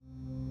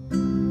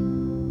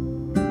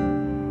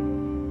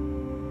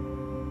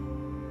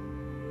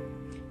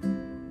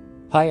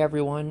Hi,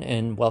 everyone,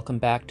 and welcome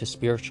back to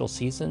Spiritual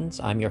Seasons.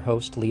 I'm your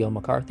host, Leo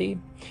McCarthy.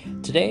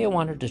 Today, I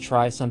wanted to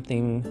try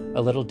something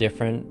a little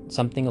different,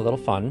 something a little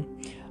fun.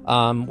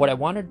 What I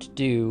wanted to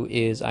do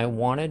is I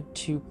wanted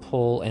to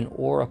pull an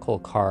oracle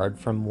card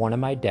from one of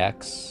my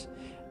decks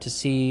to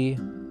see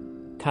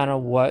kind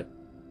of what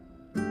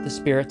the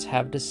spirits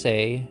have to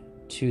say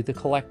to the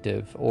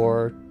collective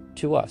or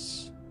to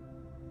us.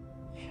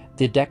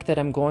 The deck that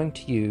I'm going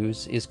to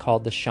use is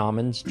called the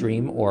Shaman's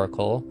Dream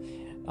Oracle.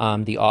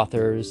 The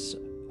authors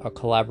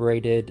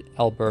collaborated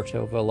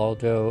Alberto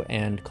Villoldo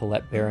and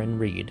Colette Baron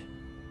Reed.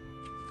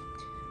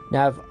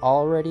 Now I've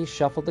already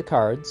shuffled the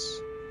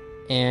cards,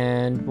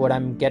 and what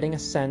I'm getting a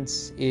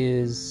sense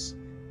is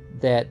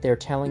that they're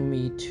telling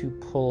me to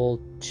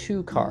pull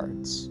two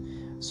cards.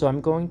 So I'm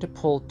going to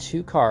pull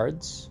two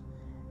cards,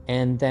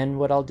 and then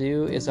what I'll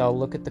do is I'll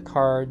look at the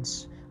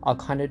cards, I'll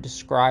kind of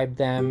describe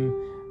them,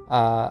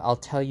 I'll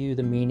tell you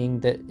the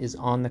meaning that is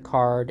on the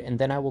card, and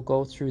then I will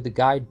go through the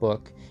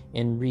guidebook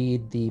and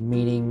read the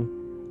meaning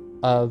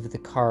of the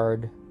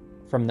card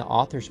from the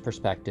author's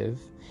perspective.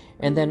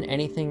 And then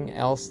anything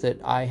else that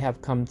I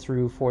have come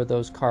through for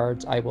those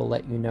cards, I will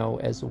let you know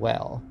as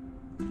well.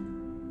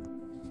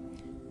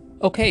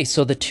 Okay,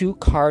 so the two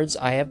cards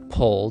I have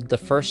pulled, the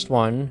first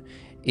one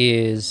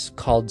is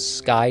called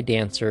Sky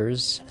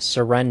Dancers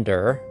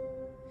Surrender,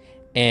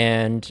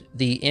 and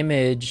the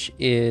image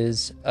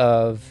is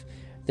of,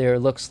 there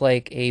looks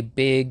like a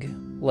big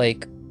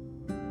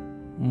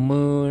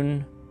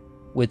moon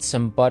with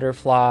some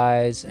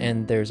butterflies,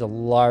 and there's a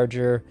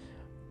larger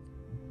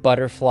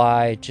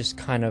butterfly, just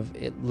kind of,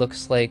 it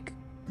looks like,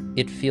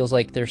 it feels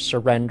like they're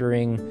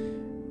surrendering,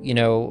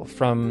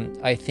 from,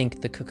 I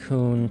think, the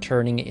cocoon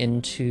turning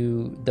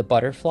into the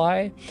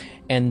butterfly.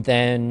 And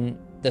then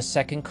the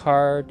second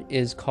card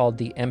is called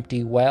the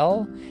Empty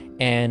Well,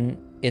 and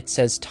it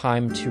says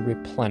time to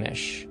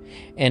replenish.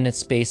 And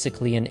it's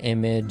basically an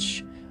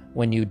image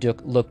when you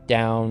look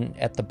down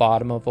at the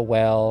bottom of a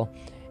well.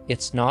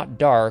 It's not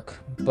dark,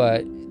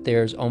 but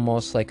there's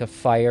almost like a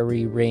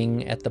fiery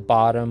ring at the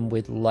bottom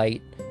with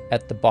light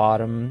at the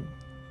bottom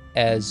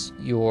as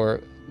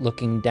you're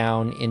looking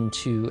down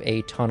into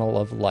a tunnel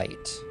of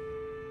light.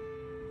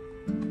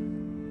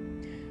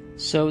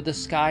 So the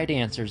Sky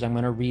Dancers, I'm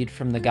going to read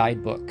from the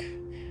guidebook.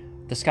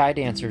 The Sky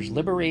Dancers,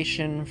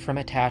 liberation from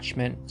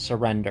attachment,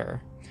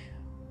 surrender.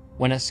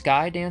 When a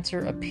Sky Dancer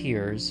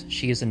appears,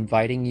 she is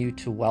inviting you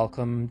to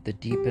welcome the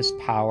deepest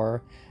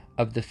power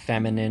of the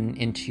feminine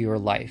into your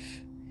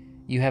life.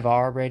 You have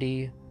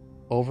already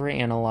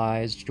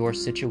overanalyzed your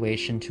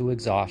situation to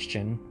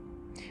exhaustion.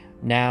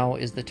 Now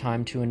is the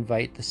time to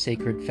invite the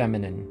sacred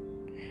feminine,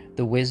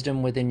 the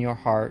wisdom within your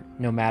heart,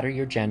 no matter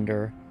your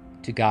gender,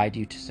 to guide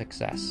you to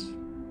success.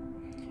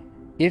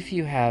 If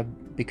you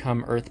have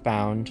become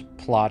earthbound,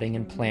 plotting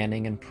and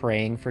planning and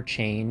praying for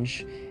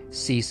change,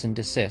 cease and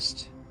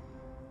desist.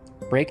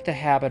 Break the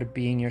habit of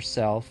being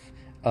yourself,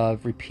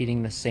 of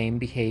repeating the same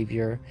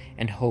behavior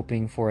and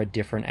hoping for a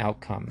different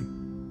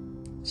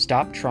outcome.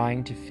 Stop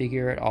trying to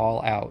figure it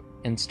all out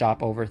and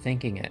stop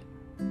overthinking it.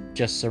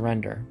 Just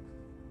surrender.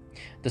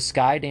 The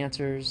Sky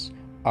Dancers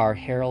are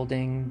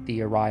heralding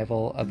the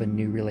arrival of a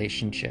new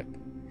relationship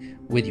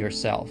with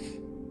yourself,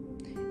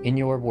 in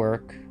your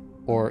work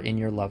or in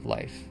your love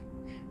life.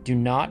 Do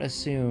not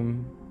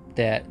assume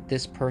that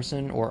this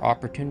person or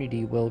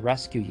opportunity will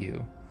rescue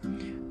you.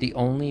 The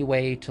only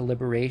way to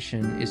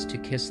liberation is to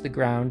kiss the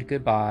ground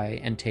goodbye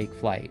and take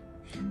flight,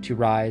 to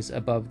rise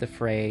above the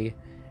fray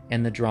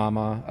and the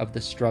drama of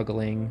the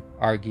struggling,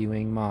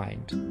 arguing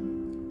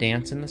mind.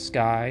 Dance in the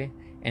sky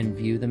and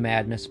view the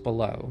madness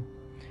below.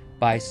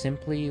 By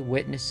simply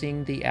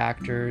witnessing the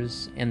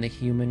actors and the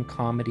human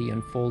comedy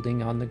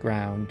unfolding on the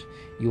ground,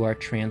 you are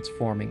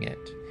transforming it.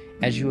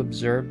 As you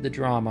observe the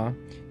drama,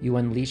 you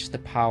unleash the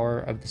power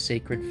of the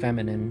sacred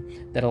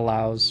feminine that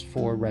allows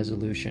for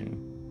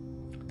resolution.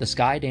 The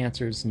Sky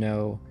Dancers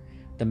know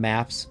the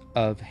maps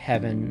of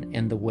heaven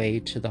and the way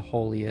to the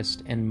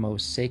holiest and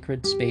most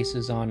sacred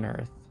spaces on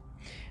earth.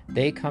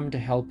 They come to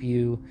help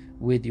you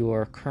with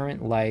your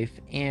current life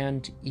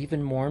and,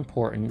 even more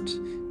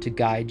important, to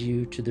guide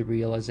you to the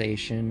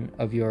realization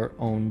of your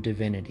own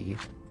divinity.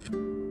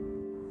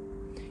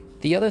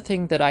 The other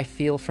thing that I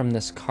feel from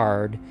this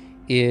card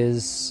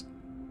is,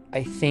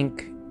 I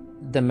think,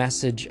 the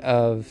message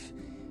of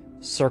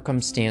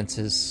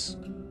circumstances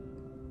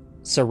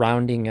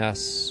surrounding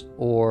us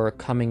or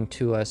coming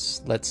to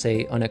us, let's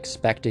say,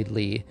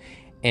 unexpectedly,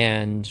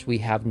 and we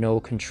have no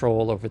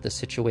control over the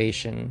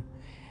situation.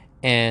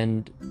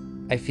 And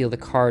I feel the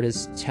card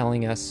is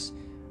telling us,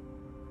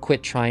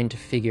 quit trying to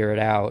figure it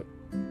out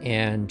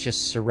and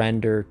just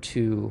surrender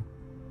to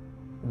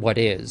what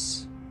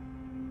is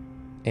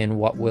and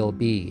what will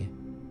be.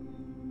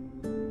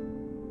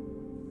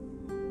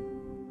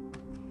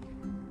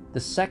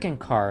 The second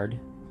card,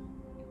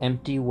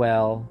 Empty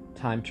Well,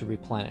 time to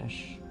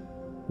replenish.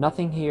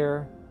 Nothing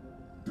here,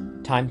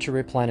 time to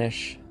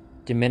replenish,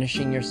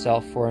 diminishing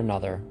yourself for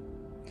another.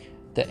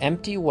 The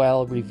empty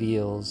well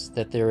reveals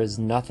that there is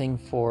nothing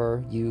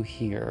for you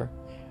here,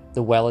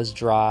 The well is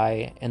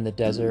dry, and the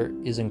desert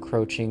is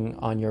encroaching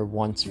on your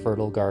once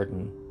fertile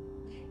garden.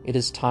 It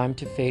is time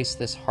to face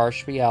this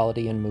harsh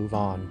reality and move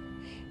on.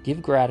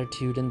 Give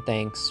gratitude and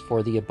thanks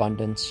for the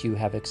abundance you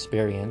have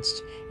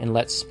experienced, and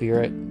let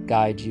Spirit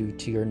guide you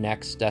to your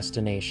next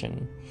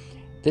destination.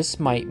 This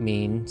might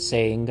mean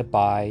saying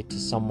goodbye to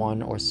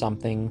someone or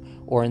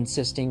something, or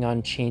insisting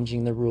on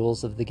changing the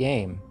rules of the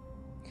game.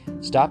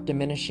 Stop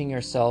diminishing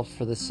yourself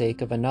for the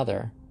sake of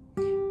another.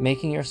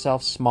 Making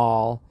yourself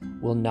small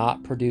will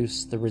not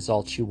produce the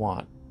results you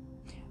want.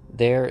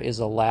 There is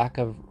a lack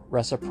of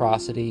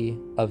reciprocity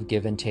of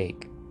give and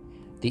take.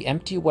 The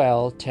empty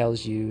well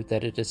tells you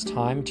that it is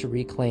time to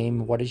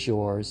reclaim what is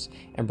yours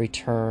and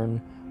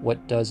return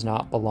what does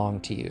not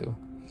belong to you.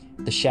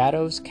 The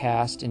shadows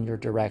cast in your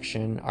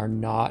direction are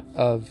not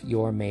of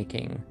your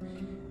making.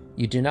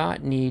 You do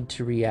not need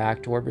to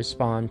react or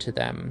respond to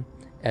them,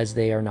 as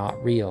they are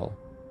not real.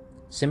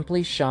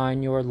 Simply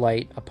shine your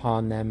light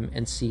upon them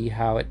and see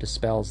how it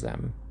dispels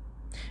them.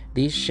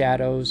 These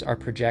shadows are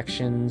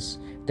projections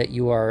that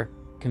you are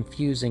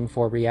confusing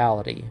for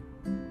reality.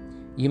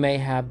 You may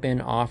have been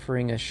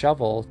offering a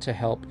shovel to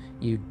help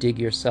you dig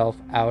yourself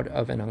out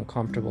of an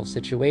uncomfortable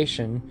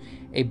situation,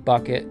 a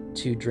bucket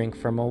to drink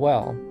from a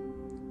well.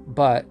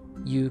 But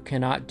you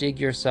cannot dig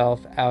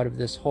yourself out of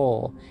this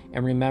hole,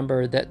 and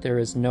remember that there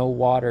is no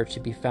water to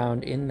be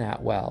found in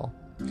that well.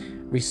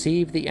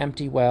 Receive the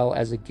empty well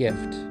as a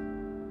gift.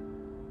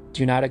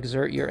 Do not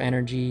exert your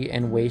energy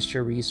and waste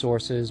your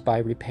resources by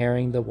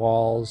repairing the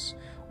walls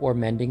or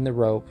mending the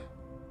rope.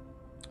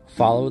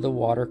 Follow the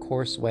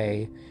watercourse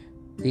way,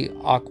 the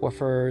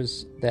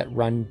aquifers that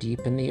run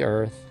deep in the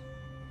earth,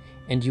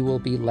 and you will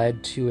be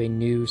led to a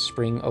new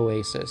spring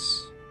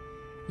oasis.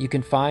 You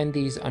can find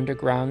these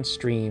underground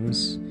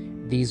streams,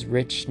 these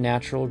rich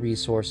natural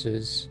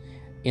resources,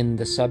 in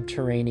the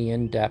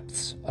subterranean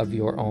depths of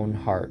your own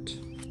heart.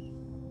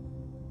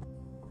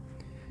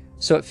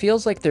 So it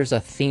feels like there's a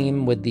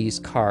theme with these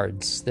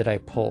cards that I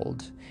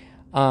pulled.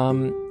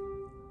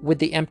 With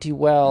the empty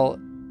well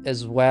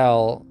as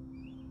well,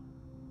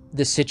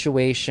 the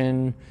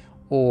situation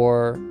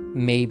or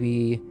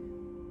maybe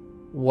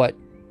what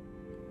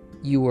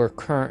you are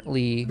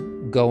currently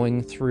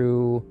going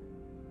through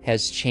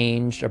has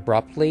changed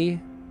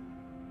abruptly,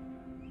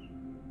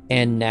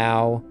 and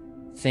now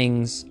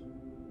things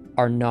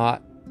are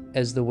not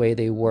as the way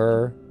they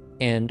were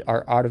and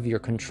are out of your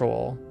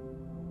control.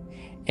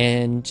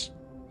 And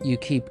you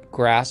keep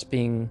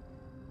grasping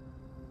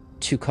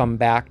to come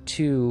back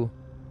to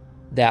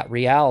that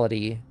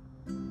reality,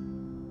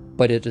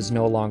 but it is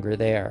no longer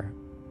there.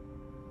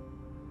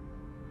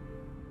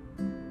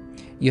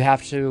 You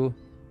have to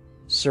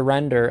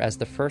surrender, as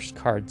the first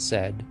card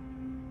said,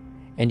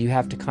 and you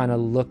have to kind of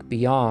look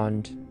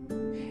beyond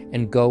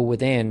and go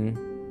within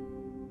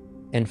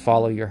and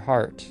follow your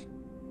heart.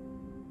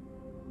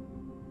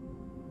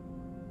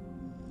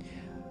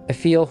 I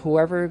feel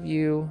whoever of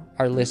you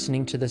are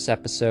listening to this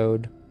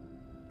episode,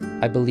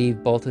 I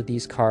believe both of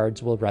these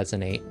cards will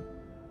resonate.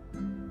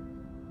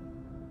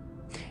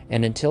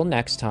 And until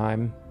next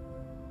time,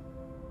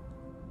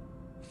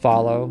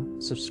 follow,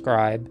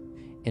 subscribe,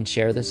 and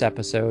share this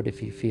episode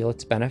if you feel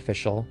it's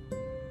beneficial.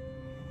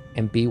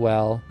 And be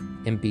well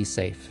and be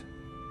safe.